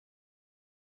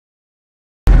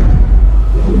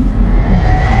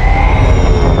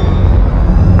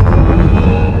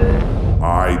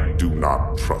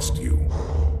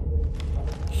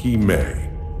He may,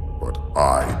 but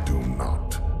I do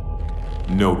not.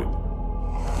 Noted.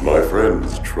 My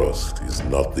friend's trust is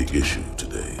not the issue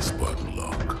today, Spartan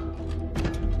Locke.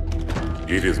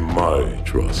 It is my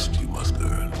trust you must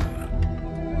earn.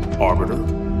 Arbiter?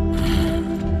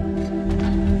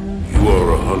 You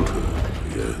are a hunter,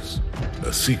 yes.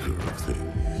 A seeker of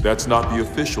things. That's not the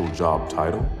official job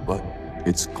title, but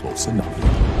it's close enough.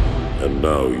 And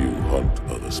now you hunt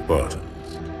other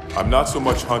Spartans. I'm not so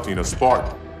much hunting a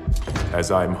Spartan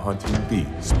as I'm hunting the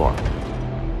Spartan.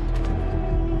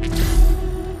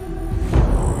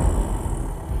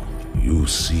 You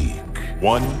seek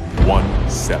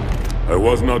 117. I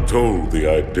was not told the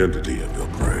identity of your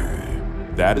prey.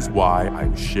 That is why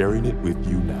I'm sharing it with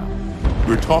you now.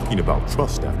 We're talking about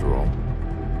trust, after all.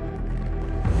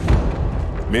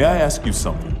 May I ask you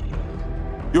something?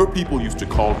 Your people used to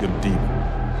call him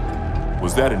Demon.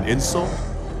 Was that an insult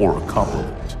or a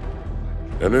compliment?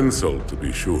 An insult, to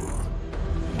be sure,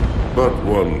 but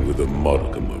one with a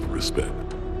modicum of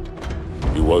respect.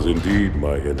 He was indeed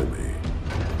my enemy,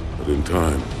 but in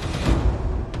time,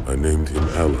 I named him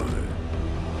ally,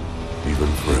 even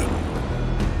friend.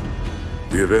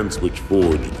 The events which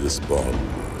forged this bond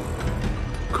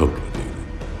were complicated.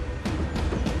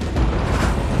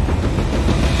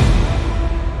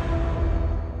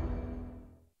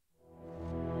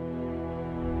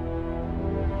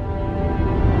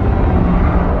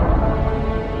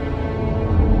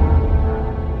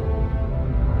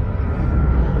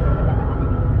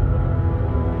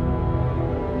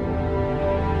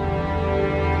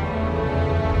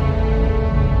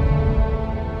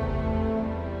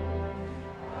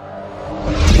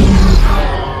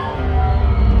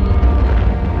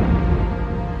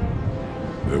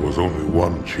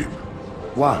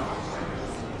 One.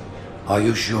 Are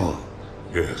you sure?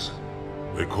 Yes.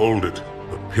 They called it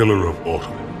the Pillar of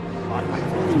Autumn.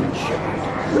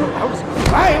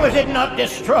 Why was it not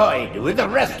destroyed with the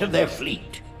rest of their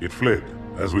fleet? It fled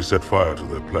as we set fire to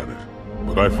their planet.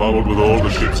 But I followed with all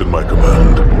the ships in my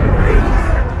command.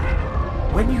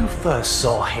 When you first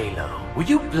saw Halo, were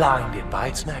you blinded by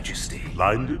its majesty?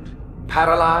 Blinded?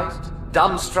 Paralyzed?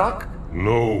 Dumbstruck?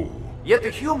 No. Yet the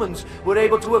humans were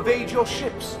able to evade your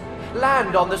ships,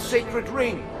 land on the sacred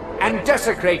ring, and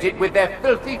desecrate it with their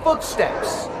filthy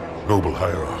footsteps. Noble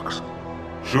hierarchs,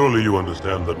 surely you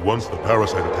understand that once the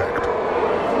parasite attacked...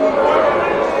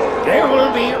 There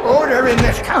will be order in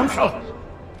this council!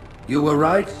 You were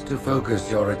right to focus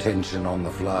your attention on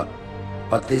the Flood.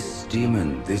 But this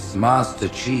demon, this Master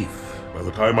Chief... By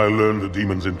the time I learned the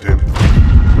demon's intent,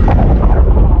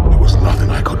 there was nothing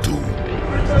I could do.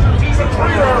 He's a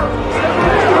traitor!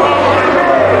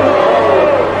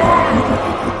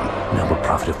 Noble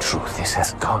Prophet of Truth, this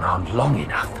has gone on long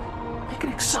enough. Make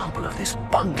an example of this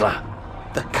bungler.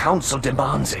 The Council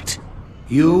demands it.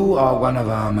 You are one of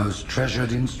our most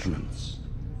treasured instruments.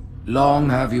 Long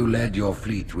have you led your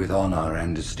fleet with honor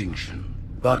and distinction.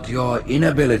 But your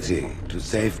inability to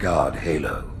safeguard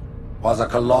Halo was a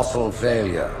colossal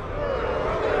failure.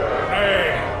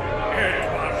 It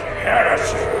was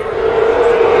heresy.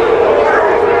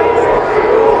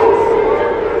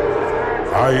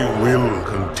 I will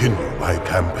continue my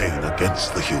campaign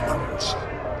against the humans.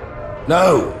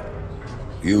 No,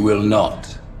 you will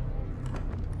not.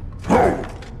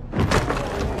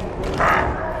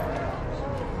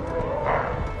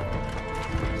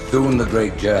 Soon the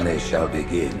great journey shall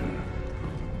begin.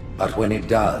 But when it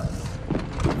does,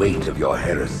 the weight of your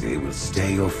heresy will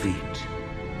stay your feet,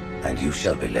 and you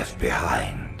shall be left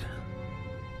behind.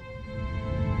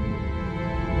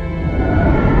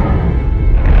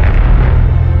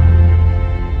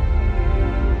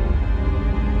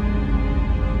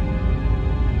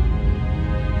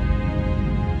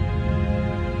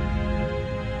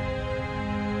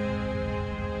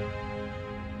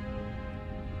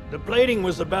 The plating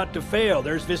was about to fail.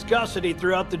 There's viscosity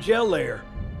throughout the gel layer.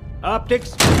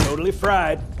 Optics, totally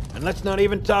fried. And let's not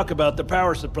even talk about the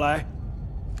power supply.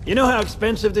 You know how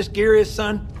expensive this gear is,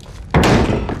 son?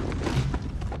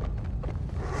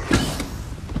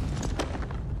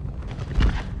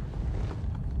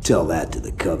 Tell that to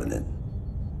the Covenant.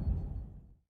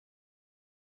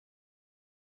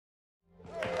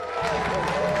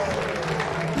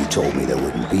 You told me there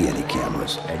wouldn't be any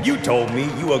cameras. And you told me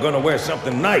you were gonna wear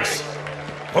something nice.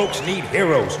 Folks need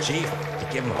heroes, Chief, to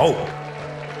give them hope.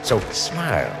 So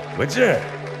smile, would you?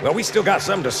 Well, we still got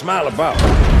something to smile about.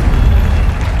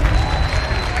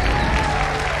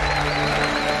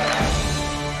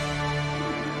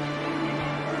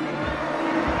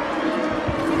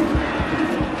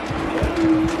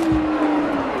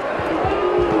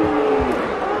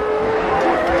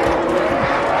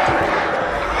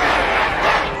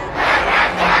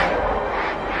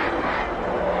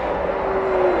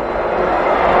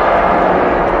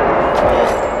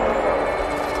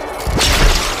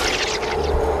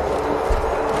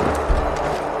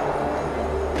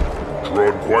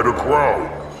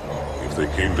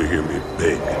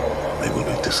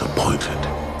 it.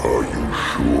 Are you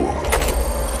sure?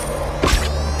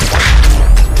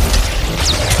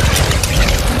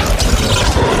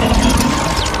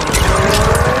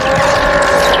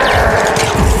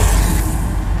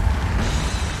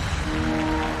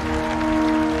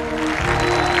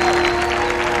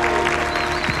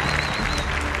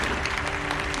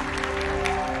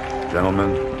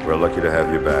 Gentlemen, we're lucky to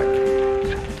have you back.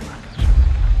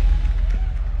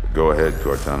 Go ahead,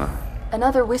 Cortana.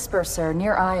 Another whisper, sir,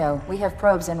 near Io. We have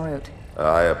probes en route.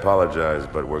 I apologize,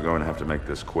 but we're going to have to make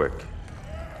this quick.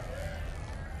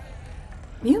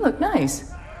 You look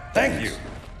nice. Thank you.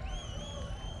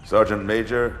 Sergeant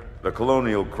Major, the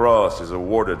Colonial Cross is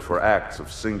awarded for acts of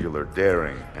singular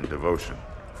daring and devotion.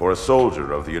 For a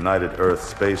soldier of the United Earth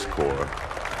Space Corps,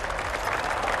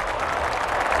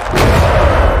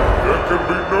 there can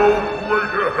be no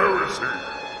greater heresy.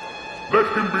 Let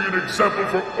him be an example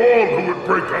for all who would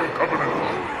break our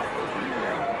covenant.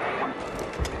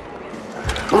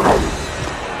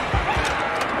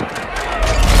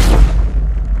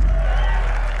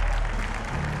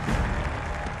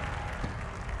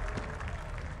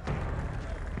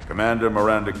 Commander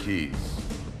Miranda Keyes,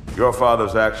 your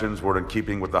father's actions were in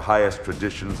keeping with the highest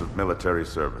traditions of military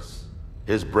service.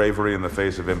 His bravery in the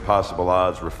face of impossible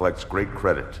odds reflects great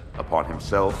credit upon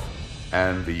himself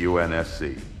and the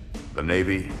UNSC. The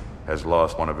Navy has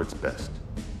lost one of its best.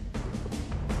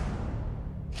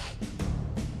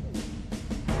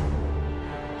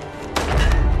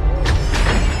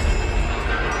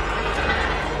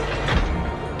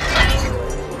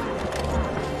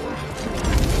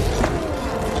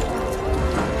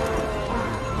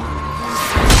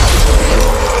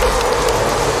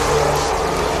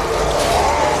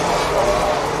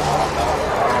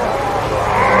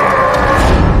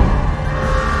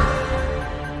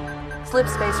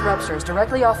 Space ruptures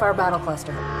directly off our battle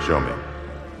cluster. Show me.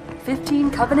 15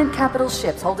 Covenant capital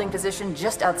ships holding position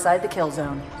just outside the kill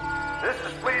zone. This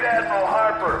is Fleet Admiral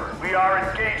Harper. We are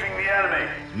engaging the enemy.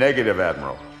 Negative,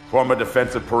 Admiral. Form a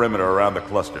defensive perimeter around the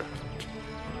cluster.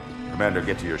 Commander,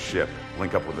 get to your ship.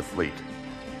 Link up with the fleet.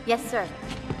 Yes, sir.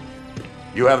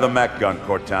 You have the mech gun,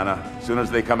 Cortana. As soon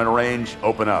as they come in range,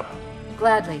 open up.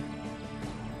 Gladly.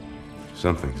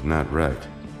 Something's not right.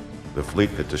 The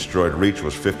fleet that destroyed Reach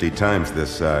was 50 times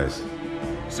this size.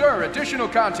 Sir, additional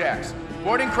contacts.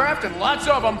 Boarding craft and lots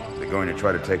of them. They're going to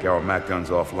try to take our Mac guns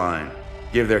offline.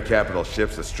 Give their capital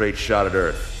ships a straight shot at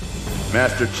Earth.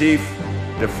 Master Chief,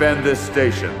 defend this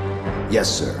station. Yes,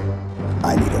 sir.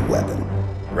 I need a weapon.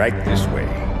 Right this way.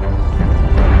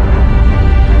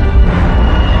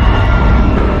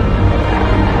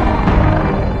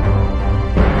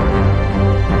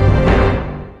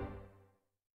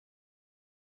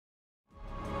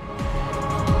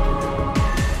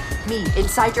 Me,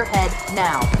 inside your head,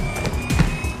 now.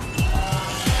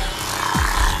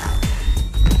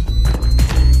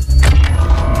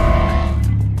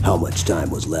 How much time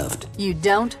was left? You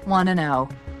don't want to know.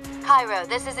 Cairo,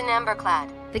 this is an Emberclad.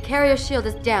 The carrier shield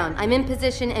is down. I'm in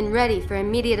position and ready for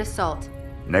immediate assault.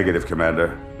 Negative,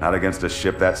 Commander. Not against a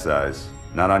ship that size.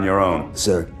 Not on your own.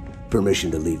 Sir,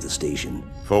 permission to leave the station.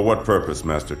 For what purpose,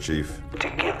 Master Chief? To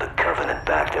give the Covenant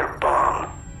back their bomb.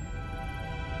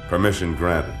 Permission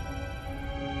granted.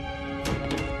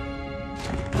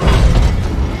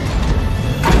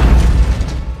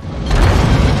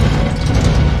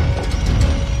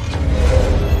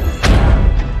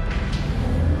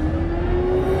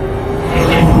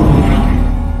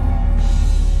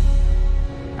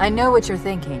 I know what you're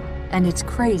thinking, and it's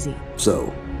crazy.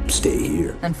 So, stay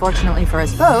here. Unfortunately for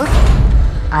us both,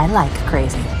 I like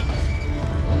crazy.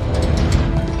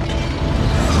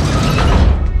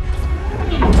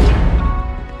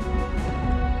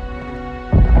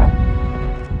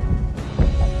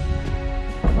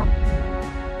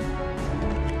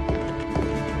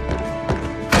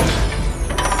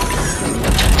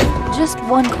 Just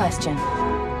one question.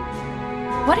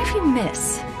 What if you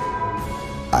miss?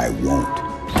 I won't.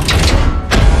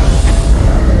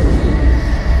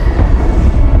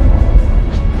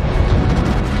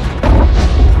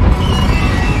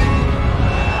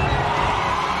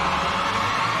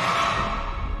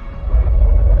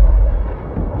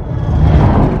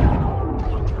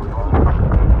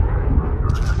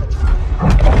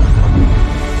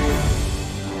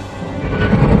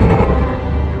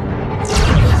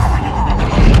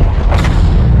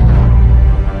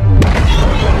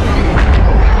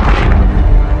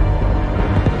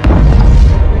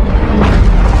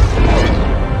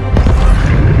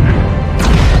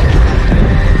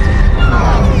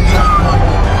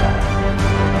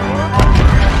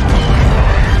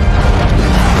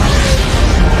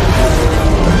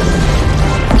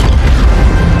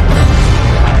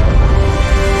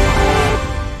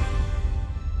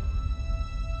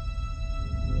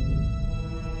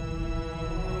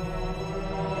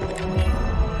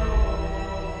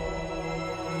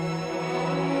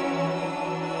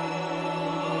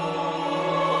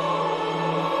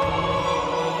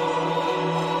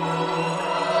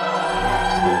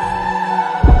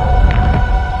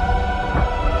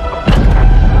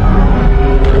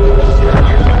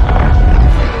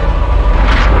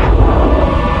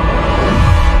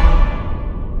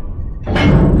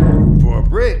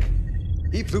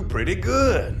 flew pretty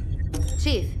good.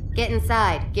 Chief, get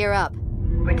inside. Gear up.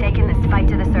 We're taking this fight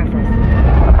to the surface.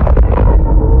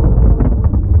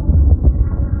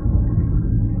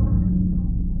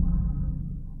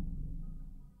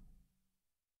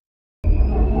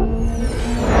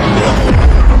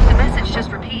 The message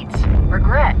just repeats.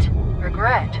 Regret.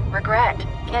 Regret. Regret.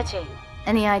 Catchy.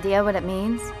 Any idea what it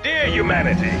means? Dear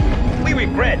humanity, we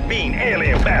regret being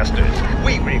alien bastards.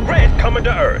 We regret coming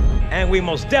to Earth. And we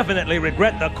most definitely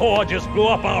regret the Corps just blew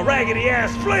up our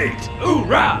raggedy-ass fleet.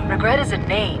 Hoorah! Regret is a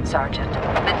name, Sergeant.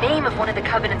 The name of one of the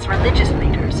Covenant's religious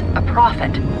leaders. A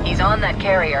prophet. He's on that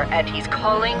carrier, and he's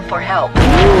calling for help.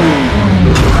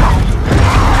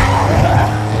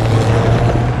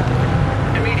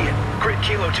 Immediate. Grid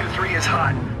Kilo 2-3 is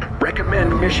hot.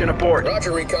 Recommend mission abort.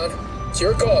 Roger, Recon. It's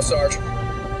your call, Sarge.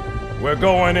 We're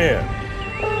going in.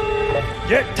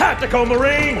 Get tactical,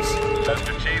 Marines!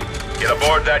 Mr. Chief, get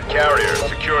aboard that carrier.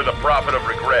 Secure the Prophet of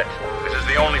Regret. This is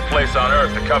the only place on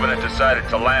Earth the Covenant decided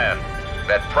to land.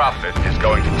 That Prophet is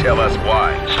going to tell us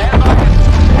why. Stand by.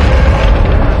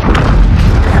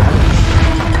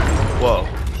 Whoa.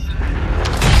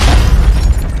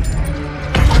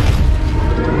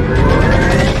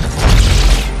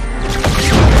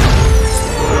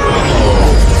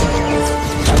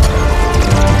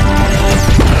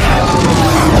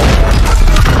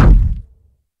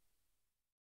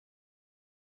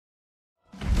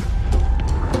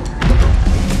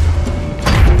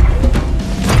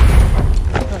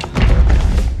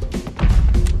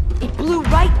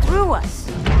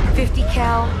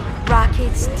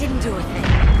 Rockets didn't do a thing.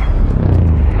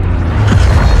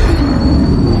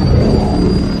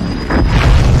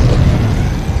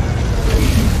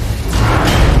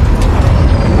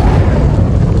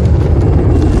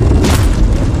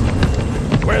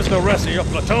 Where's the rest of your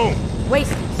platoon?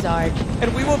 Wasted, Sarge.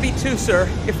 And we will be too, sir,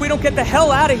 if we don't get the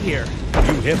hell out of here.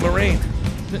 You hit Marine?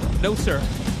 No, sir.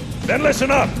 Then listen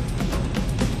up.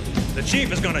 The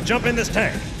Chief is gonna jump in this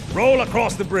tank, roll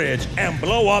across the bridge, and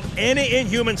blow up any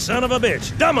inhuman son of a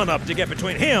bitch dumb enough to get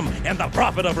between him and the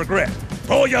Prophet of Regret.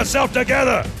 Pull yourself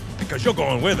together, because you're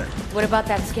going with it. What about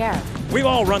that scarab? We've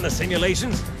all run the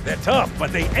simulations. They're tough,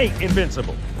 but they ain't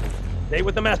invincible. Stay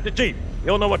with the Master Chief.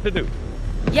 He'll know what to do.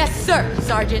 Yes, sir,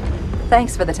 Sergeant.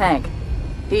 Thanks for the tank.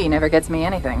 He never gets me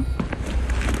anything.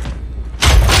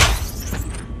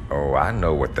 Oh, I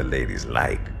know what the ladies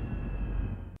like.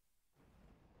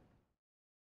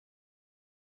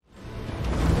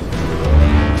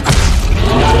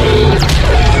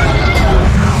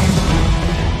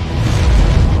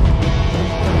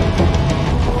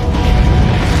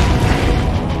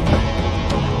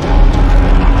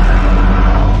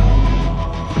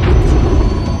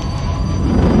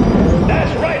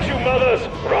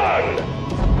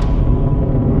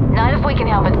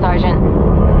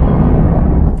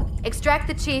 Extract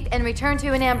the Chief and return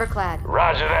to an amberclad.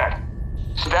 Roger that.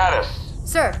 Status.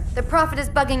 Sir, the Prophet is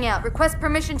bugging out. Request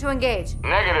permission to engage.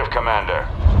 Negative, Commander.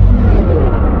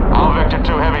 All Vector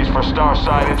 2 heavies for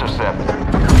Starside intercept.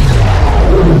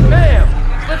 Bam!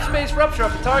 Slip space rupture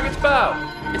off the target's bow.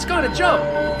 It's going to jump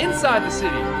inside the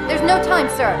city. There's no time,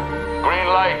 sir. Green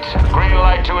light. Green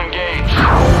light to engage.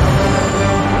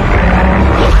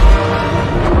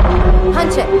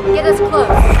 Punch it. Get us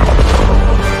close.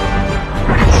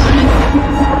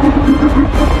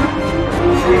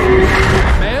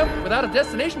 Ma'am, without a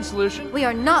destination solution... We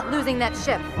are not losing that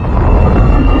ship.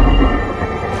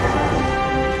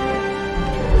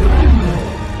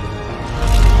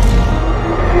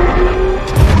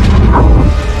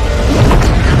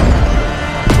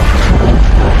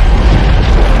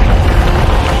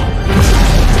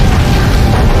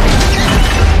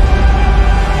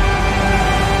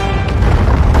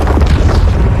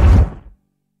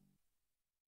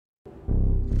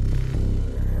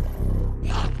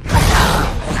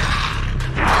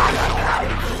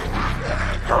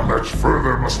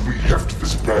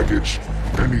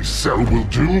 Any cell will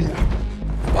do.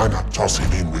 Why not toss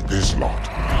him in with this lot?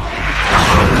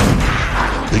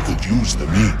 They could use the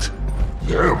meat.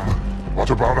 Them? What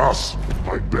about us?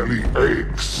 My belly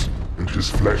aches, and his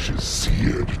flesh is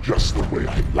seared just the way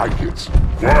I like it.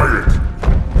 Quiet!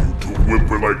 You two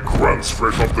whimper-like grunts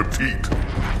fresh off the teat.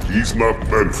 He's not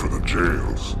meant for the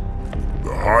jails.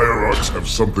 The higher-ups have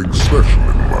something special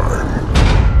in mind.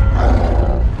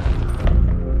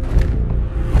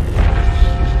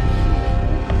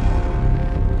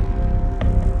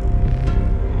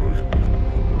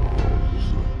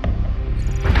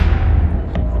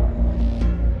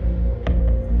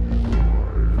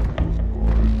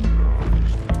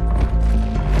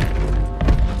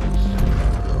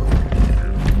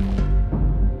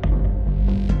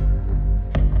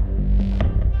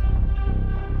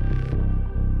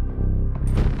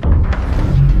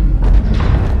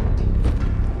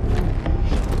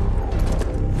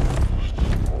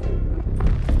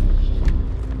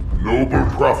 noble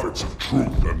prophets of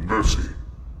truth and mercy.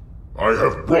 I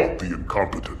have brought the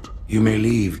incompetent. You may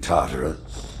leave,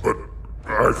 Tartarus. But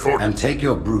I thought... And take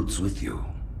your brutes with you.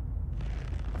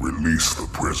 Release the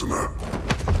prisoner.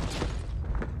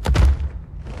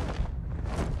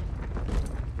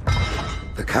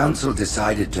 The Council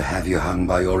decided to have you hung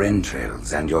by your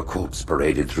entrails and your corpse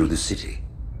paraded through the city.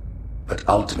 But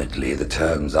ultimately, the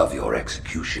terms of your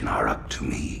execution are up to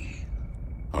me.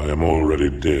 I am already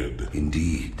dead.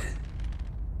 Indeed.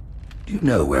 Do you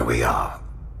know where we are?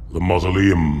 The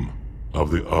mausoleum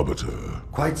of the Arbiter.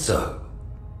 Quite so.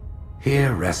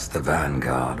 Here rests the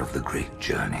vanguard of the great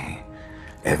journey.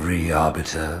 Every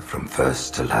Arbiter from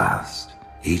first to last.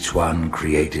 Each one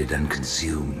created and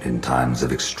consumed in times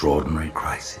of extraordinary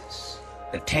crisis.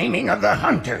 The taming of the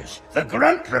Hunters, the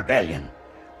Grunt Rebellion.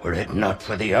 Were it not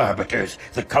for the Arbiters,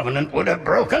 the Covenant would have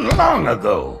broken long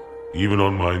ago. Even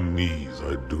on my knees,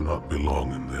 I do not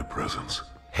belong in their presence.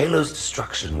 Halo's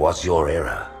destruction was your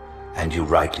error, and you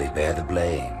rightly bear the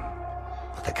blame.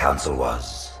 But the Council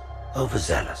was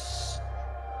overzealous.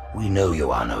 We know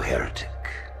you are no heretic.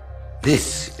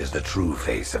 This is the true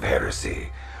face of heresy.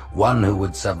 One who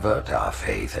would subvert our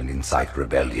faith and incite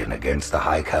rebellion against the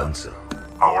High Council.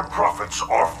 Our prophets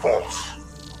are false.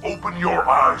 Open your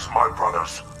eyes, my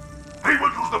brothers. They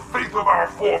will use the faith of our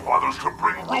forefathers to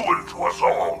bring ruin to us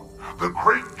all. The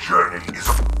great journey is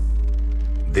a...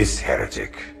 This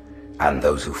heretic, and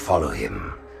those who follow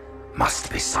him,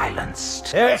 must be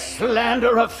silenced. Their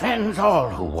slander offends all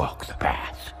who walk the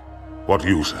path. What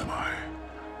use am I?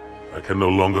 I can no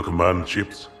longer command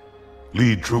ships,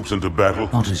 lead troops into battle.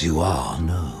 Not as you are,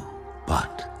 no,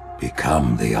 but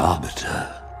become the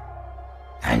Arbiter.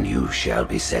 And you shall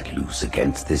be set loose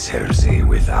against this heresy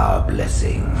with our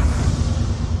blessing.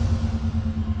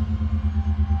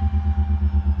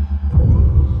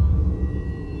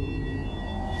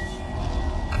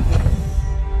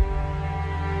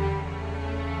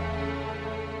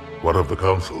 What of the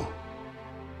Council?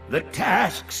 The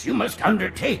tasks you must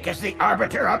undertake as the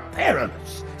Arbiter are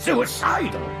perilous,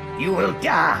 suicidal. You will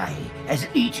die, as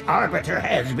each Arbiter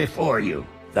has before you.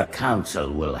 The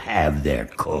Council will have their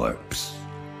corpse.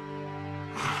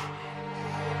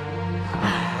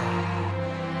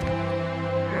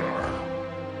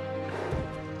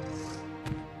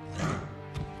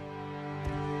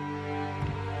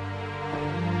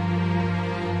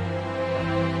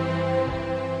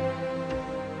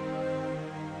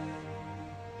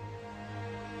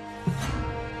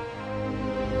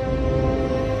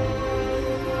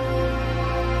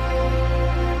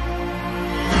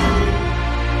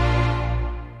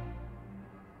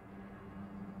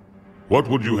 What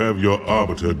would you have your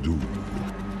Arbiter do?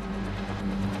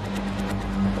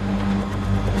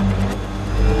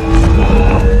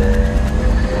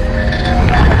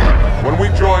 When we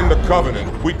joined the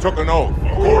Covenant, we took an oath.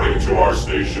 According to our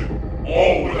station,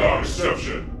 all without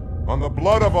exception. On the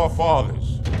blood of our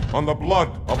fathers, on the blood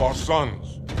of our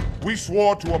sons, we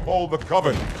swore to uphold the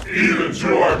Covenant. Even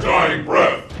to our dying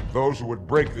breath. Those who would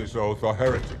break this oath are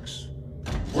heretics,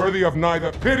 worthy of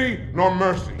neither pity nor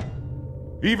mercy.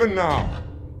 Even now,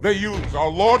 they use our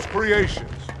Lord's creations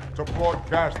to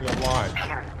broadcast their lies.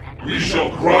 We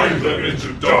shall grind them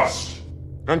into dust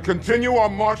and continue our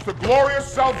march to glorious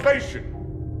salvation.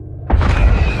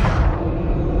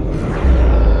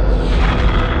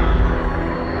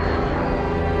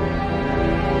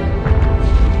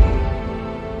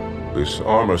 This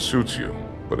armor suits you,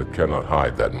 but it cannot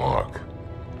hide that mark.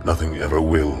 Nothing ever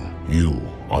will. You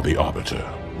are the Arbiter,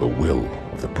 the will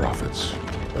of the prophets.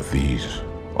 But these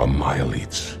are my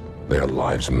elites. Their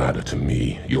lives matter to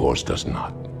me, yours does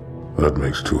not. That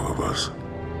makes two of us.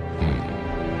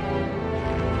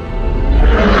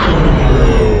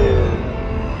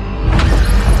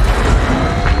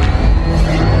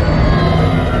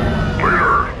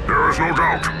 Leader, there is no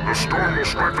doubt the storm will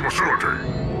strike the facility.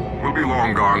 We'll be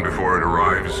long gone before it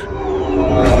arrives.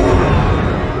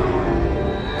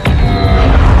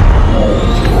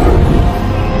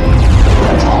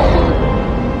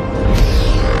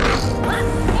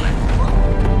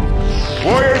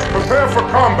 Warriors, prepare for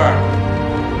combat!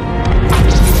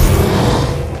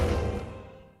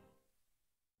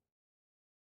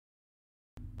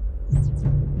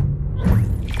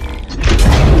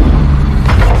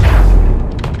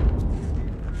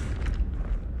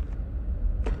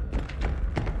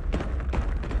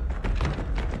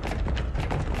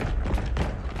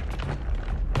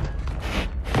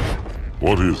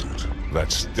 What is it?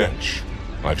 That stench.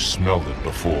 I've smelled it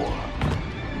before.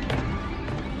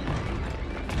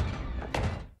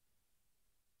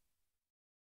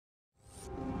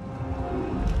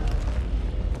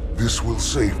 This will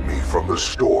save me from the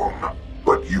storm,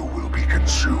 but you will be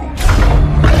against you.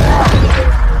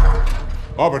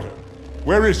 Arbiter,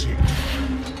 where is he?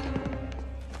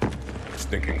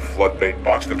 Stinking floodbait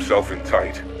boxed himself in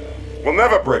tight. We'll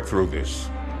never break through this.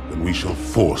 Then we shall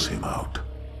force him out.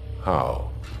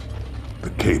 How? The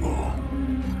cable.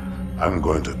 I'm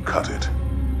going to cut it.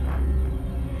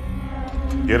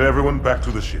 Get everyone back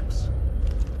to the ships.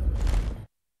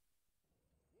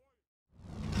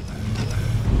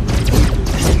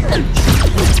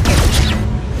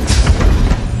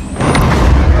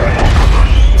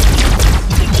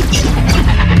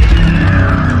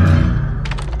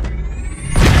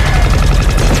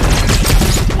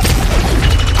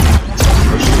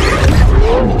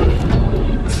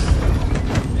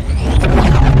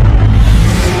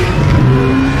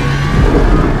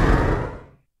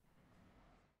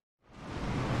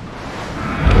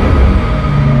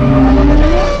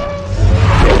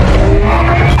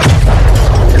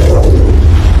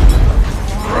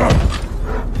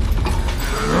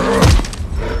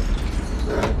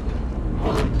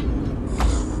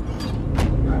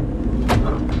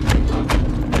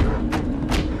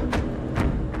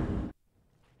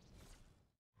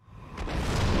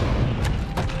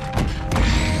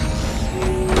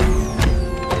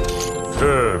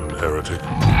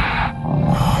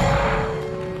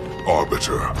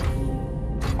 Arbiter,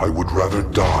 I would rather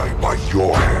die by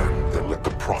your hand than let the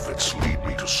prophets lead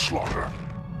me to slaughter.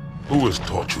 Who has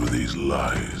taught you these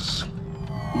lies?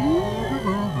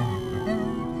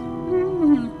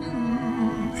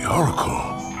 The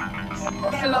Oracle.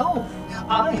 Hello,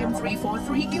 I am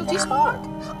 343 Guilty Spark.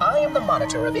 I am the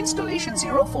monitor of Installation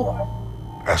 04.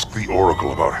 Ask the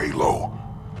Oracle about Halo.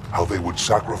 How they would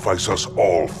sacrifice us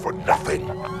all for nothing.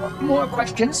 More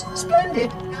questions? Splendid.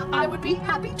 I would be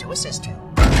happy to assist you.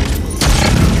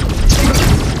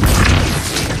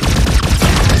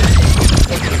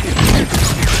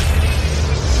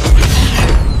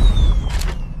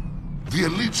 The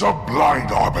elites are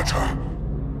blind, Arbiter.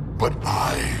 But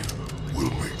I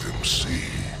will make them see.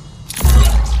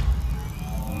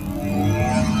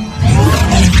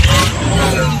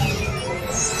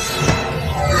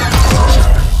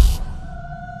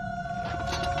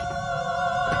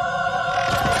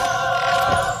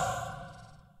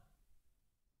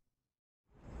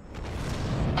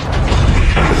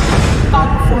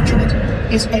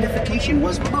 His edification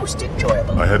was most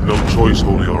enjoyable. I had no choice,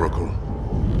 Holy Oracle.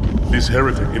 This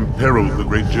heretic imperiled the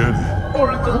great journey.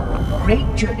 Oracle,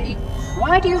 great journey?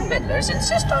 Why do you meddlers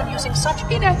insist on using such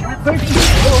inaccurate verbiage?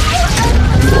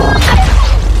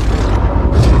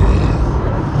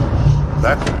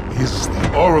 That is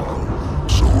the Oracle.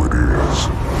 So it is.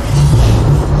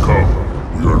 Come,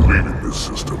 we are leaving this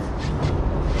system.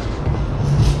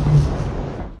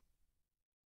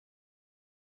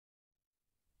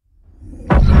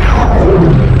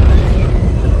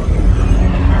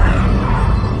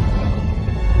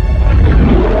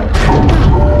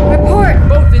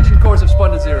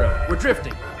 We're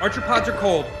drifting. Archer pods are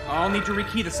cold. I'll need to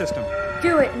rekey the system.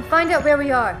 Do it and find out where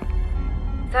we are.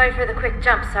 Sorry for the quick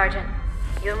jump, Sergeant.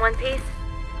 You in one piece?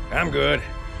 I'm good.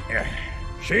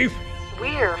 Chief?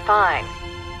 We're fine.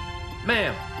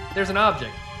 Ma'am, there's an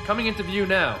object coming into view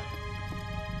now.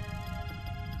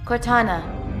 Cortana,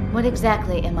 what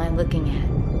exactly am I looking at?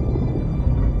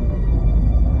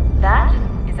 That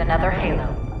is another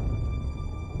Halo.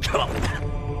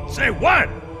 Say what?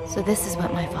 So this is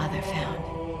what my father found.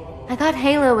 I thought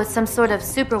Halo was some sort of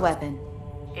super weapon.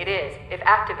 It is. If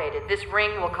activated, this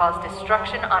ring will cause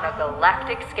destruction on a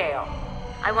galactic scale.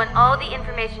 I want all the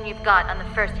information you've got on the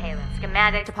first Halo.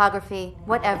 Schematic, topography,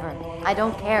 whatever. I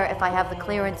don't care if I have the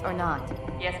clearance or not.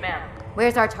 Yes, ma'am.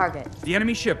 Where's our target? The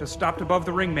enemy ship is stopped above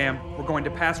the ring, ma'am. We're going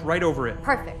to pass right over it.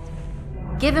 Perfect.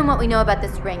 Given what we know about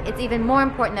this ring, it's even more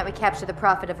important that we capture the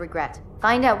Prophet of Regret.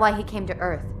 Find out why he came to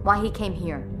Earth, why he came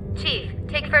here. Chief,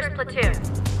 take first platoon.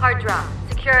 Hard drop.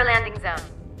 Secure landing zone.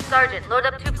 Sergeant, load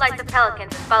up 2 flights of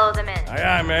Pelicans and follow them in.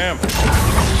 Aye, aye, ma'am.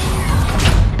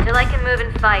 Until I can move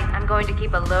and fight, I'm going to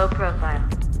keep a low profile.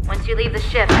 Once you leave the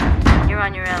ship, you're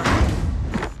on your own.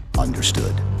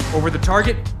 Understood. Over the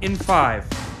target in 5.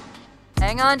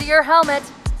 Hang on to your helmet.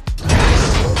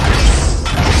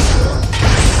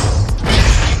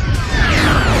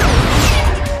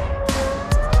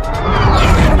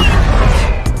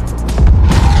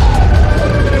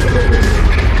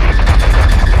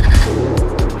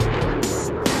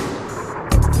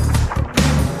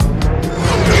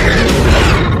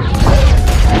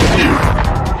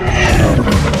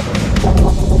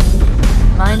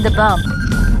 Mind the bump.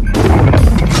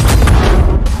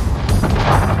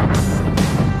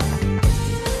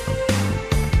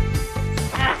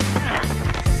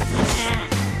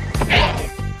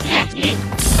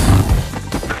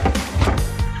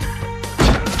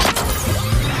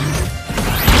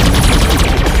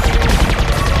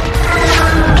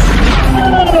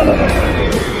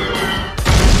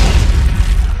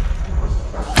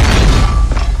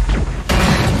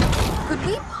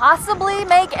 possibly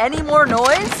make any more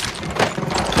noise?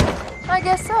 I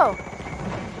guess so.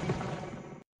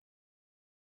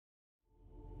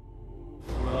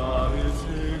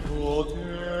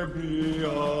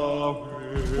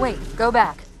 Wait, go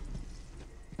back.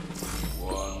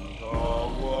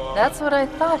 That's what I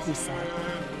thought he said.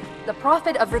 The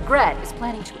Prophet of Regret is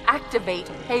planning to activate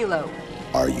Halo.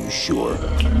 Are you sure?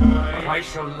 I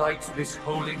shall light this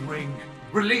holy ring,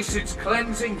 release its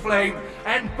cleansing flame,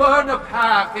 and burn a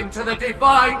path into the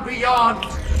divine beyond.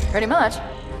 Pretty much.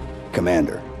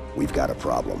 Commander, we've got a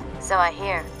problem. So I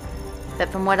hear. But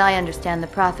from what I understand, the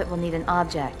Prophet will need an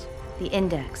object, the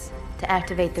Index, to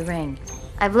activate the ring.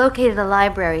 I've located a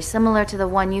library similar to the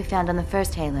one you found on the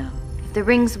first Halo. If the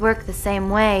rings work the same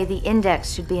way, the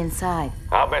Index should be inside.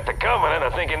 I'll bet the Covenant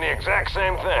are thinking the exact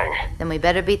same thing. Then we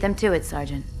better beat them to it,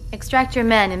 Sergeant. Extract your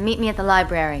men and meet me at the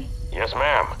library. Yes,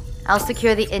 ma'am. I'll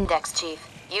secure the Index, Chief.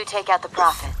 You take out the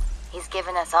Prophet. He's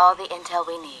given us all the intel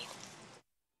we need.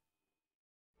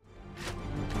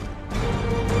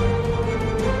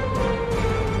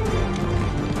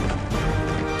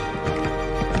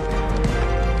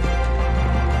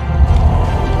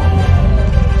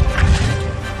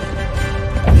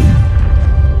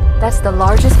 That's the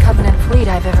largest Covenant fleet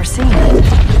I've ever seen.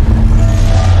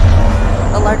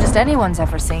 The largest anyone's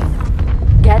ever seen.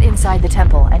 Get inside the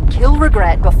temple and kill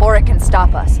Regret before it can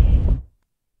stop us.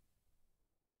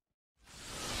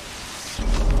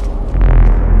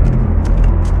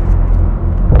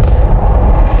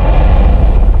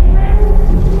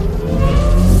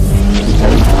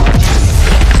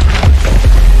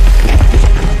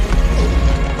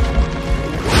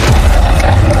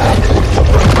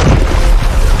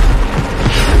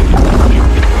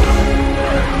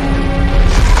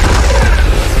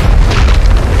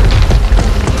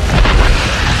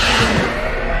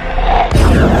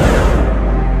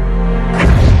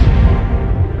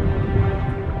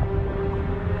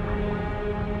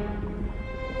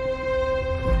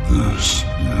 This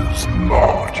is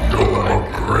not your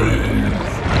grave,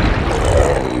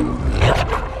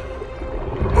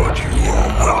 but you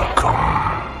are welcome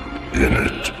in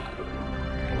it.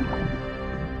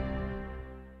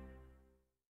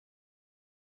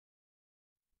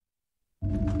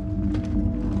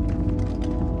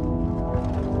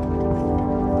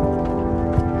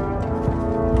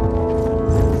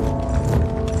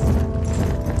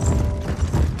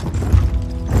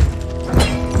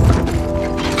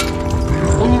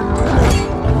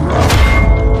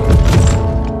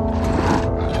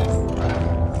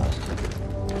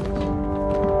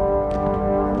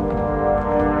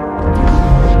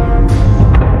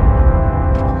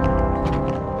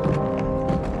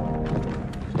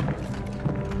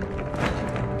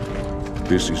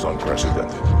 This is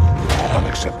unprecedented.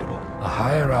 Unacceptable. The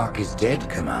Hierarch is dead,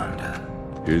 Commander.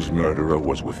 His murderer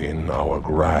was within our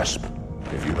grasp.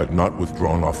 If you had not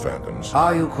withdrawn our phantoms...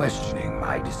 Are you questioning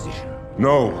my decision?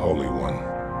 No, Holy One.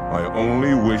 I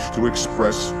only wish to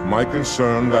express my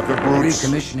concern that the brutes...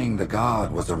 Recommissioning the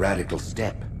Guard was a radical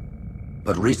step.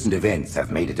 But recent events have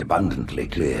made it abundantly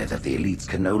clear that the elites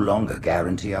can no longer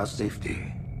guarantee our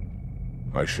safety.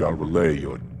 I shall relay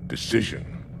your decision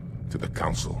to the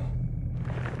Council.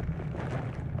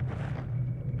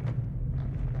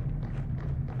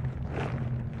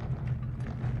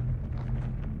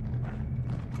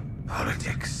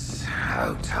 Politics,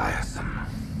 how tiresome.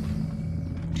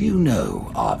 Do you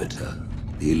know, Arbiter,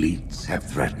 the elites have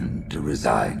threatened to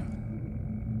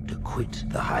resign, to quit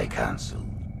the High Council,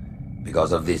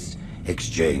 because of this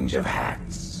exchange of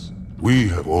hats? We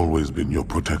have always been your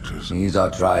protectors. These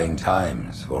are trying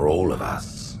times for all of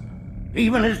us.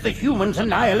 Even as the humans'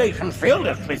 annihilation filled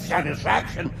us with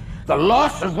satisfaction, the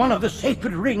loss of one of the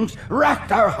sacred rings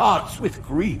racked our hearts with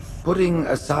grief. Putting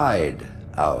aside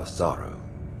our sorrow,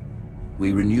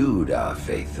 we renewed our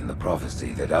faith in the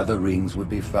prophecy that other rings would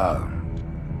be found,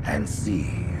 and see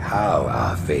how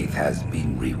our faith has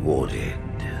been rewarded.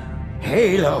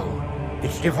 Halo,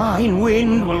 its divine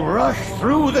wind will rush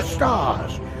through the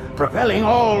stars, propelling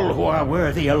all who are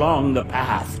worthy along the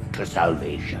path to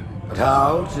salvation. But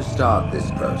how to start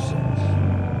this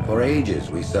process? For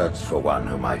ages we searched for one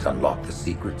who might unlock the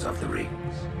secrets of the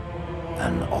rings.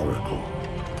 An oracle.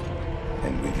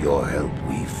 And with your help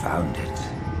we found it.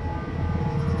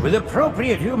 With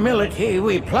appropriate humility,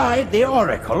 we plied the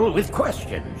Oracle with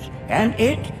questions, and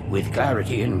it, with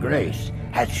clarity and grace,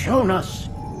 has shown us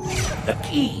the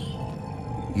key.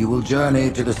 You will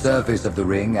journey to the surface of the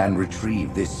ring and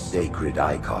retrieve this sacred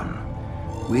icon.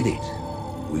 With it,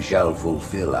 we shall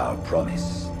fulfill our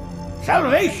promise.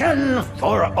 Salvation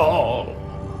for all.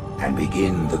 And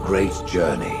begin the great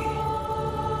journey.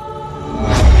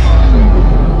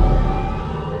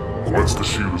 Once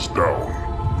the shield is down,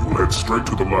 we will head straight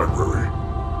to the library.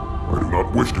 I do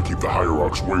not wish to keep the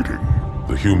Hierarchs waiting.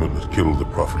 The human that killed the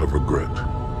Prophet of Regret.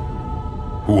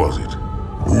 Who was it?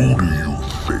 Who do you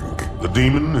think? The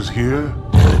demon is here?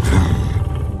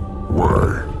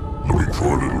 Why? Looking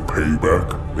for a little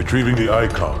payback? Retrieving the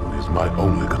icon is my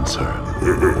only concern.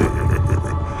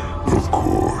 Of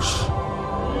course.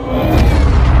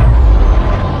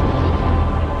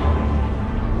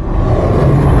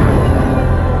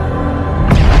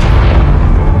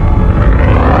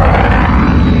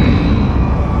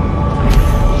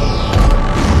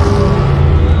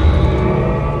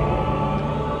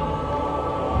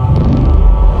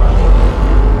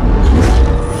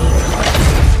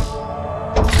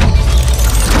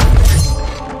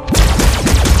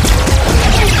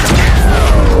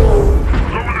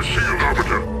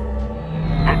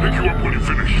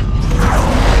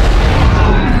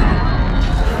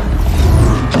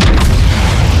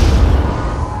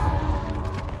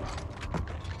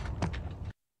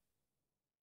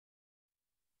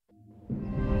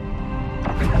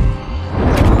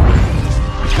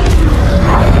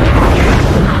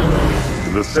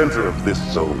 In the center of this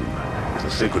zone is a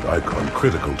sacred icon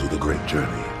critical to the great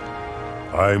journey.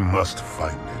 I must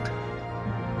find it.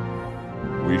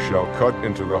 We shall cut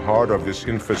into the heart of this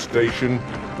infestation,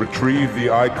 retrieve the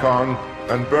icon,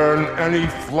 and burn any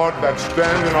flood that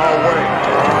stand in our way.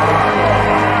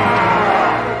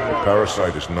 The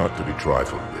parasite is not to be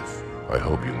trifled with. I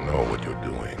hope you know what you're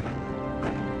doing.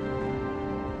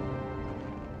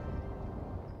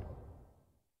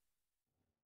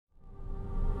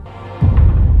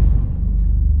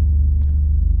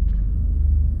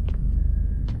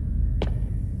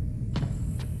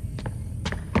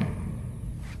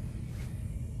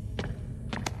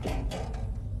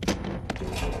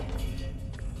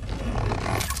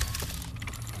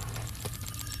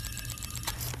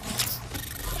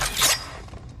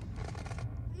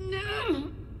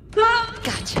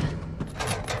 Gotcha.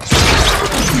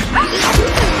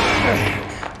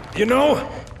 You know,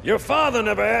 your father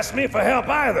never asked me for help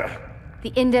either. The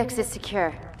index is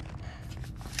secure.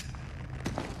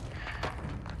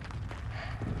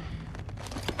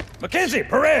 Mackenzie,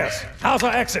 Perez, how's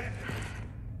our exit?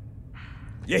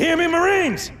 You hear me,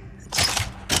 Marines?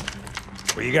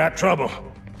 We got trouble.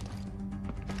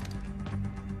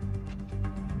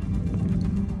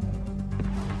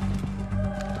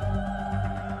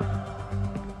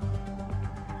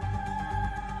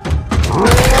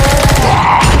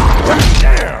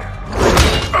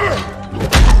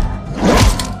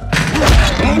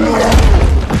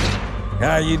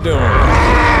 How you doing?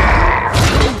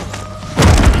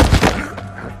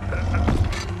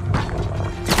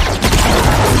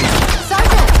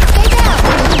 Sergeant, stay down!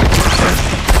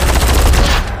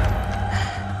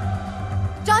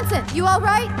 Johnson, you all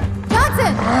right?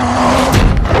 Johnson!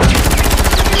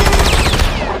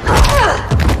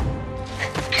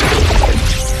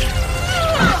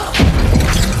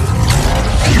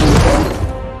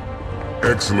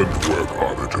 Excellent work,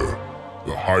 Arbiter.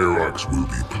 The Hierarchs will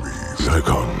be pleased. The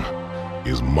icon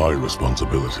is my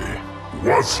responsibility.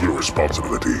 Was your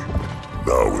responsibility.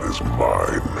 Now it is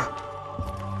mine.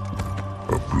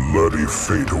 A bloody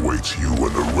fate awaits you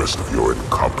and the rest of your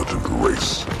incompetent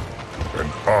race. And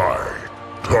I,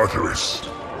 Tartarus,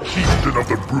 chieftain of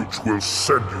the brutes, will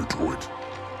send you to it.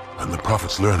 And the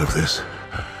prophets learn of this,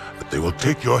 that they will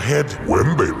take your head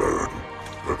when they learn.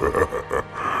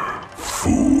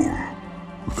 Fool.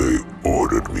 They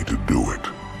ordered me to do it.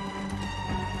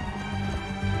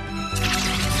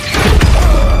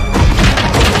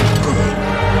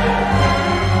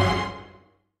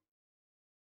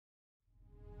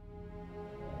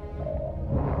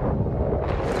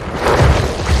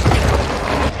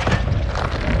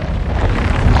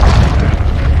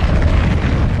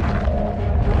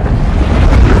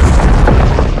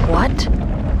 What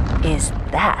is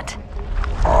that?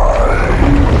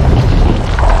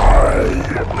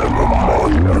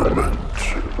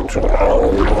 To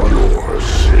all your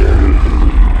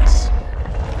sins.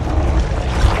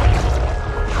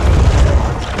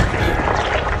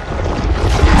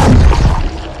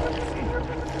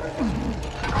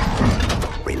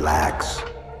 Relax.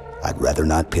 I'd rather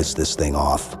not piss this thing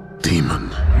off.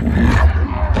 Demon.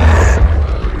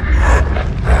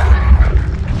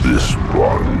 This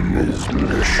one is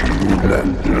machine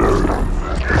and nerve,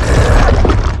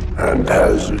 and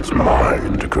has its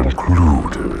mind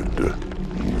concluded.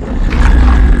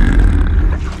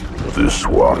 This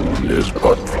one is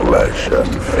but flesh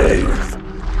and faith,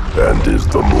 and is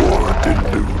the more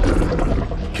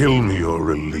deluded. Kill me or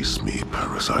release me,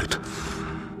 parasite.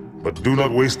 But do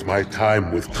not waste my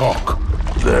time with talk.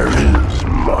 There is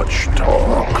much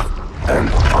talk, and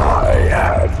I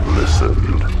have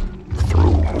listened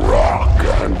through rock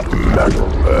and metal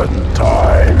and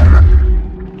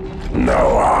time.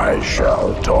 Now I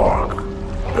shall talk,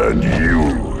 and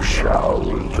you shall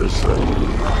listen.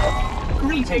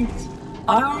 Greetings.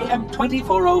 I am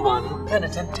 2401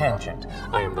 Penitent Tangent.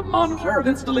 I am the monitor of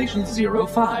Installation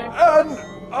 05. And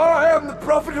I am the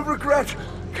Prophet of Regret,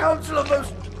 Counselor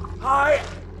Most High,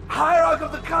 Hierarch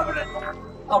of the Covenant.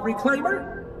 A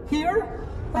reclaimer? Here?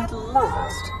 At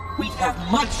last. We have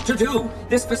much to do.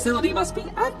 This facility must be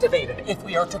activated if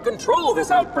we are to control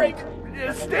this outbreak.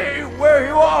 Stay where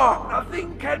you are.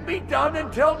 Nothing can be done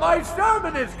until my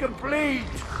sermon is complete.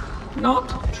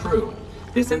 Not true.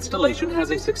 This installation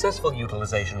has a successful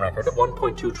utilization record of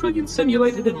 1.2 trillion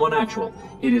simulated and 1 actual.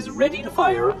 It is ready to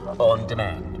fire on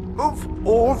demand. Of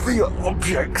all the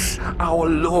objects our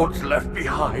lords left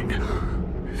behind,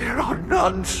 there are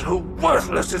none so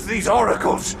worthless as these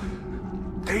oracles.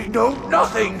 They know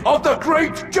nothing of the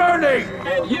great journey!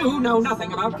 And you know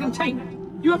nothing about containment.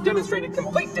 You have demonstrated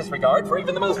complete disregard for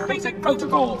even the most basic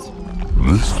protocols.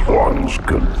 This one's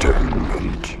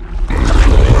containment.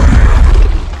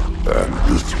 And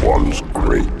this one's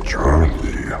great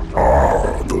journey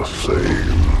are the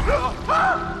same.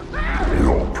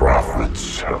 Your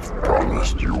prophets have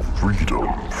promised you freedom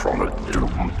from a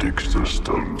doomed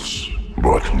existence.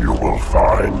 But you will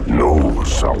find no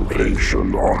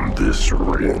salvation on this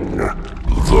ring.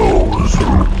 Those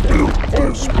who built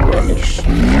this place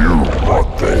knew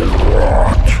what they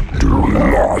wrought. Do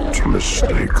not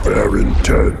mistake their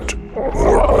intent,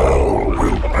 or all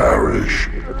will perish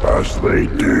as they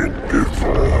did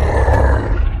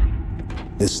before.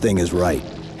 This thing is right.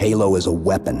 Halo is a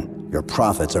weapon. Your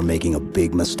prophets are making a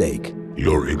big mistake.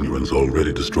 Your ignorance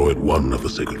already destroyed one of the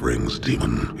sacred rings,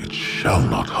 demon. It shall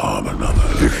not harm another.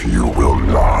 If you will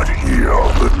not hear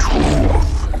the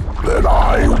truth, then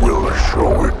I will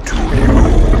show it to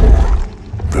you.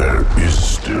 There is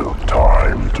still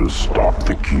time to stop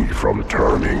the key from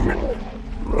turning.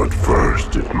 But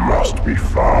first it must be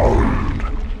found.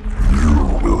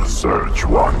 You will search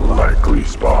one likely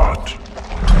spot,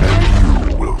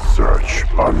 and you will search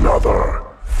another.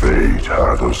 Fate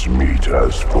had us meet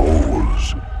as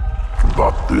foes,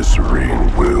 but this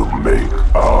ring will make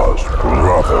us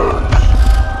brothers.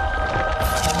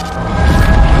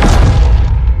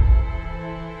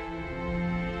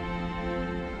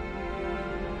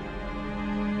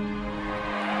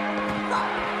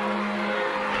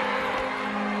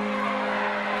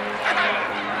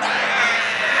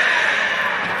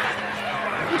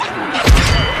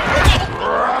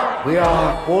 We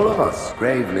are, all of us,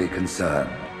 gravely concerned.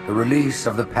 The release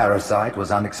of the parasite was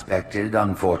unexpected,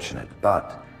 unfortunate,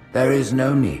 but there is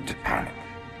no need to panic.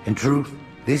 In truth,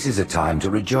 this is a time to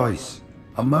rejoice.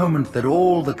 A moment that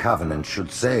all the Covenant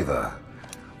should savor.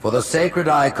 For the sacred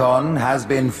icon has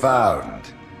been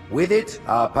found. With it,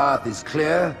 our path is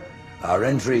clear, our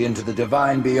entry into the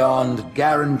divine beyond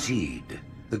guaranteed.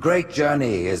 The great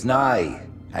journey is nigh,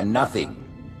 and nothing,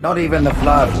 not even the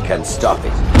flood, can stop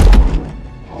it.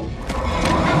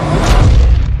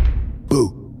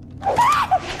 Boo.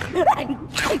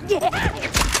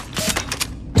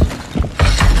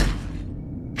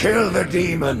 Kill the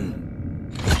demon!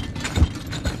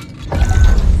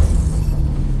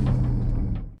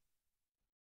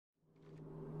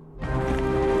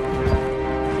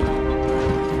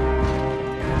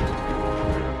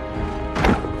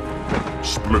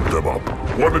 Split them up,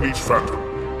 one in each phantom.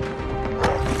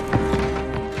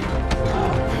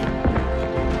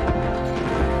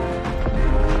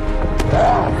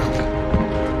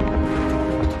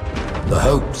 The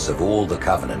hopes of all the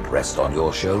Covenant rest on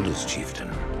your shoulders, Chieftain.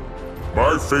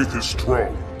 My faith is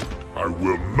strong. I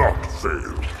will not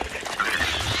fail.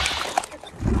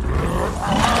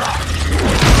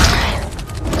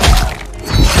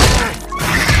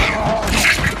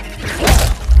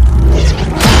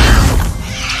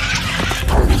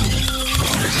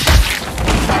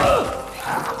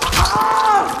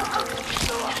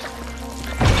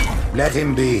 Let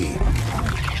him be.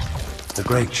 The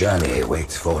great journey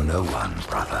waits for no one,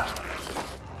 brother.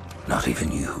 Not even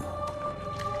you.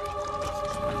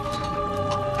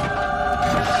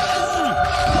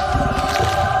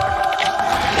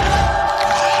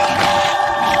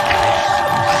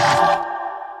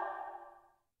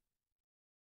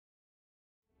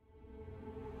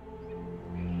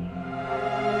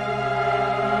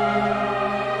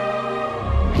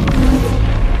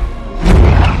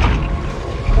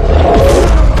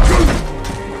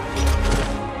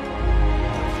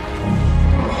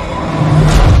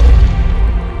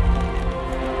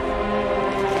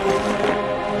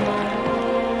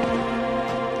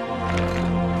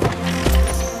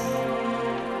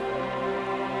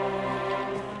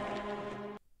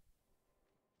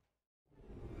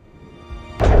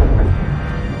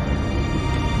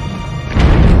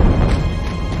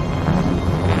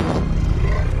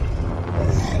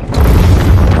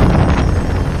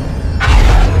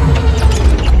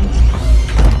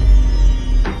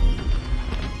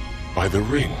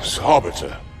 rings,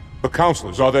 Arbiter. The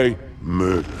counselors, are they...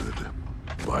 Murdered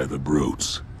by the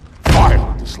brutes.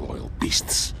 Vile, disloyal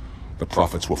beasts. The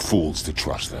prophets were fools to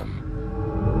trust them.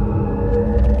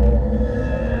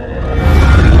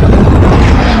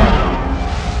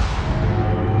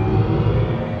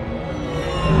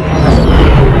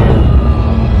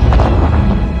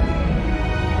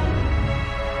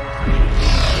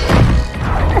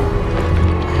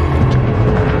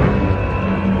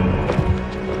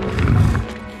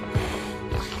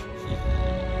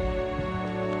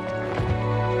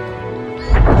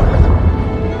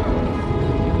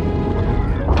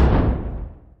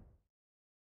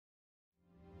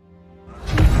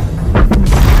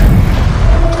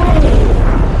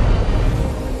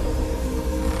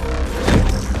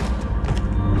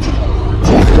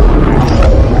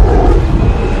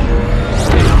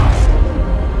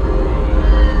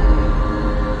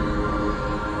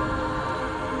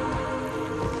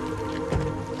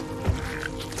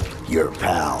 Your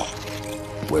pal.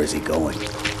 Where's he going?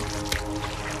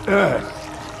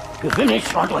 Earth, to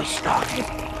finish what we started.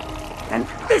 And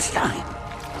this time,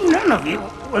 none of you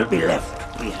will be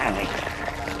left behind.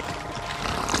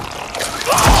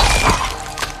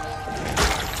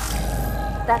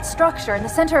 That structure in the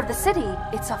center of the city,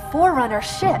 it's a Forerunner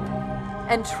ship.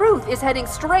 And Truth is heading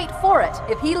straight for it.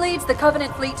 If he leads the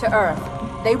Covenant fleet to Earth,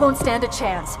 they won't stand a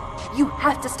chance. You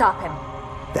have to stop him.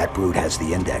 That brute has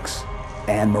the Index.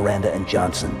 And Miranda and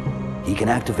Johnson. He can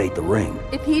activate the ring.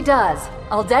 If he does,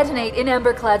 I'll detonate in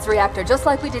Emberclad's reactor just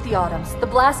like we did the Autumns. The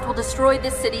blast will destroy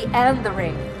this city and the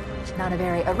ring. Not a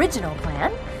very original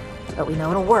plan, but we know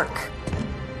it'll work.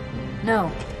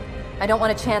 No, I don't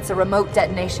want to chance a remote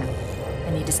detonation.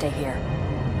 I need to stay here.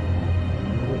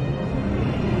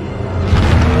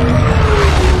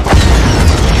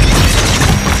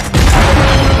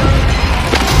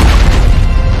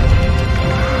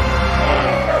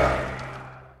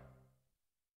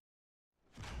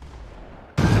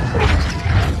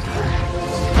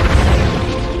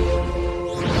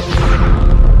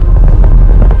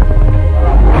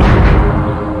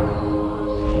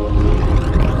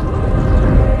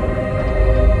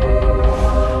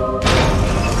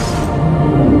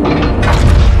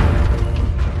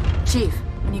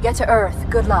 To Earth,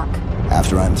 good luck.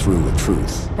 After I'm through with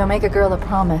Truth. Don't make a girl a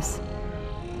promise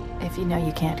if you know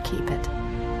you can't keep it.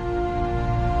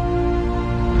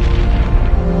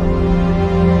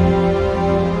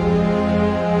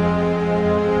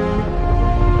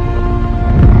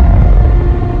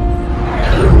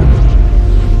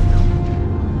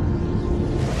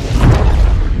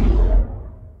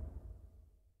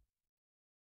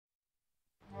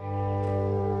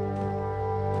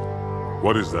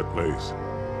 What is that place?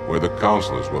 Where the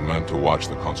counselors were meant to watch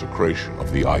the consecration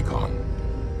of the Icon.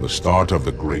 The start of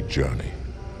the great journey.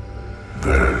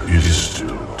 There is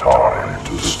still time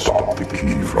to stop the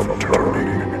key from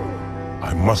turning.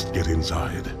 I must get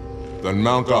inside. Then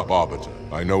mount up, Arbiter.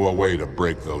 I know a way to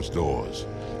break those doors.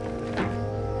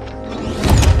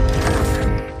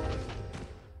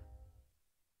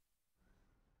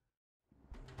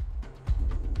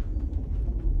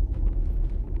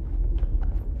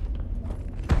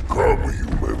 Come,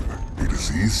 human. It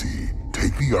is easy.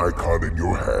 Take the Icon in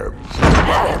your hands.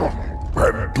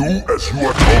 And do as you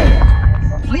are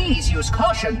told. Please use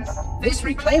caution. This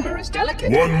reclaimer is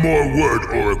delicate. One more word,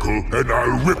 Oracle, and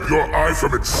I'll rip your eye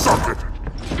from its socket.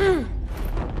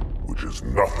 Which is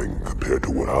nothing compared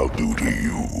to what I'll do to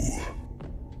you.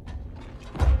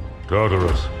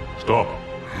 Tartarus, stop.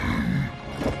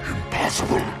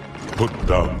 Impossible. Put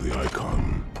down the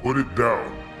Icon. Put it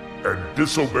down. And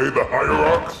disobey the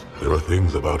Hierarchs? There are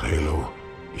things about Halo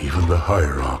even the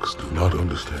Hierarchs do not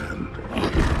understand.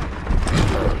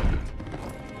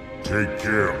 Take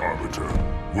care, Arbiter.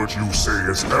 What you say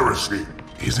is heresy.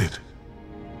 Is it?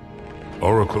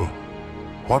 Oracle,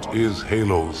 what is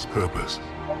Halo's purpose?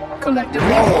 Collectively,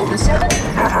 the seven...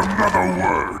 Not another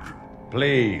word!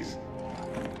 Please.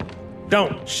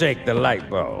 Don't shake the light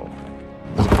bulb.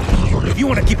 If you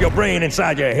want to keep your brain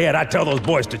inside your head, I tell those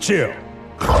boys to chill.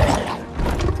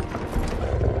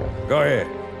 Go ahead.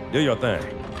 Do your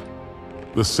thing.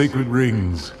 The sacred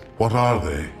rings, what are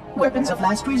they? Weapons of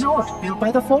last resort, built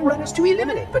by the Forerunners to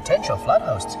eliminate potential flood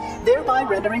hosts, thereby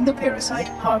rendering the parasite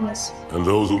harmless. And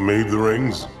those who made the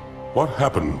rings? What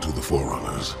happened to the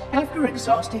Forerunners? After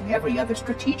exhausting every other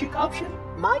strategic option,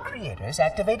 my creators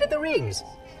activated the rings.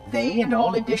 They and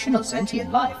all additional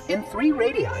sentient life in 3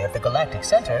 radii of the galactic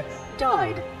center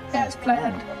died as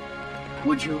planned.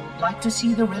 Would you like to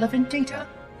see the relevant data?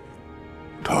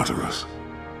 Tartarus,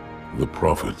 the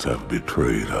prophets have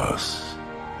betrayed us.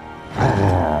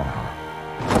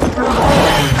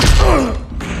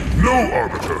 No,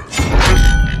 Arbiter!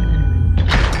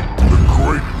 The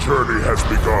great journey has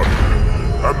begun,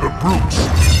 and the brutes,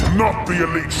 not the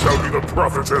elite, shall be the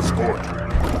Prophet's escort.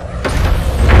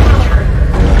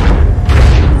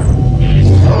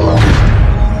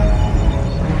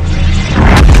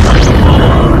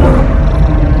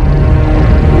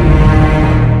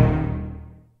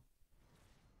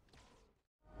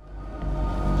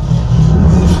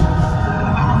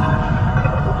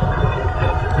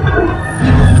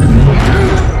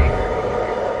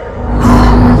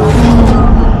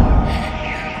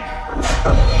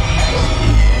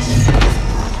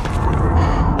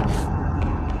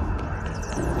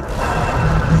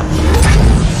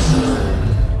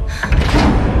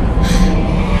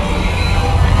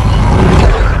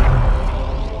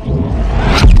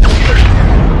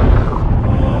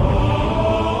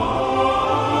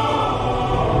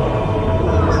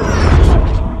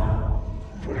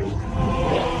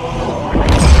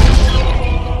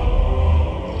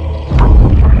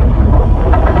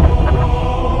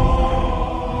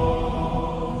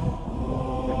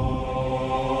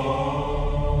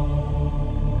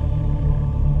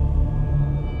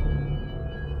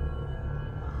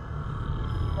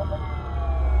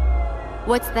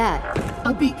 What's that?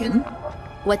 A beacon.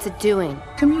 What's it doing?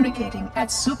 Communicating at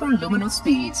superluminal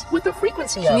speeds with the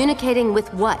frequency of... Communicating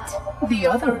with what? The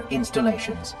other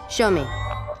installations. Show me.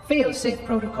 Fail-safe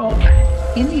protocol.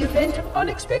 In the event of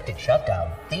unexpected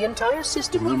shutdown, the entire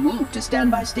system will move to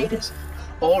standby status.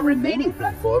 All remaining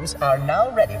platforms are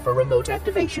now ready for remote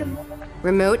activation.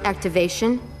 Remote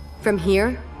activation? From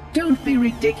here? Don't be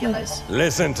ridiculous.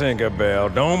 Listen,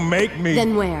 Tinkerbell, don't make me...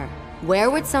 Then where?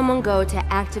 Where would someone go to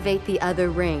activate the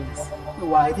other rings?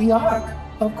 Why the Ark?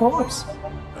 Of course.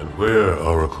 And where,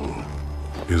 Oracle,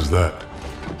 is that?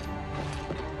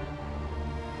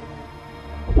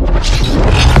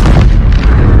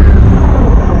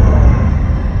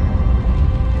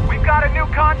 We've got a new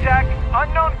contact.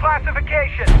 Unknown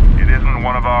classification. It isn't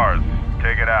one of ours.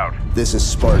 Take it out. This is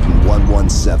Spartan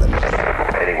 117.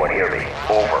 Anyone hear me?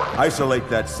 Over. Isolate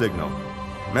that signal.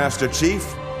 Master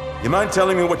Chief, you mind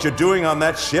telling me what you're doing on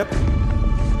that ship?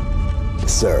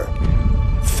 Sir,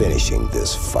 finishing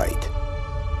this fight.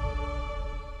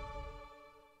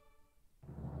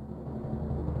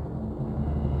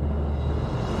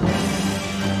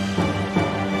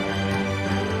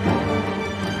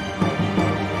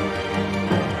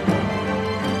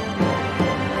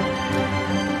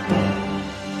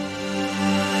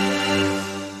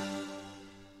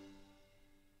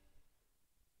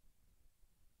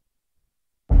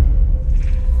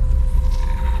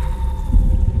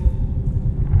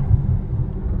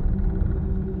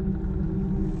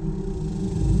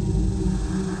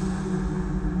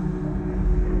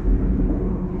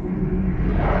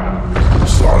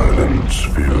 Silence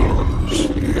fills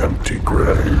the empty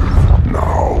grave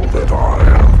now that I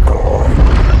have gone.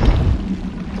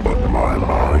 But my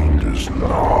mind is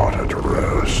not at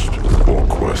rest, for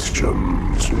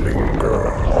questions linger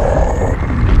on.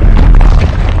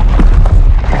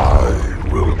 I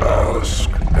will ask,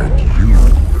 and you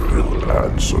will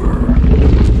answer.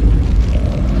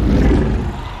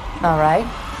 All right.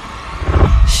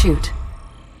 Shoot.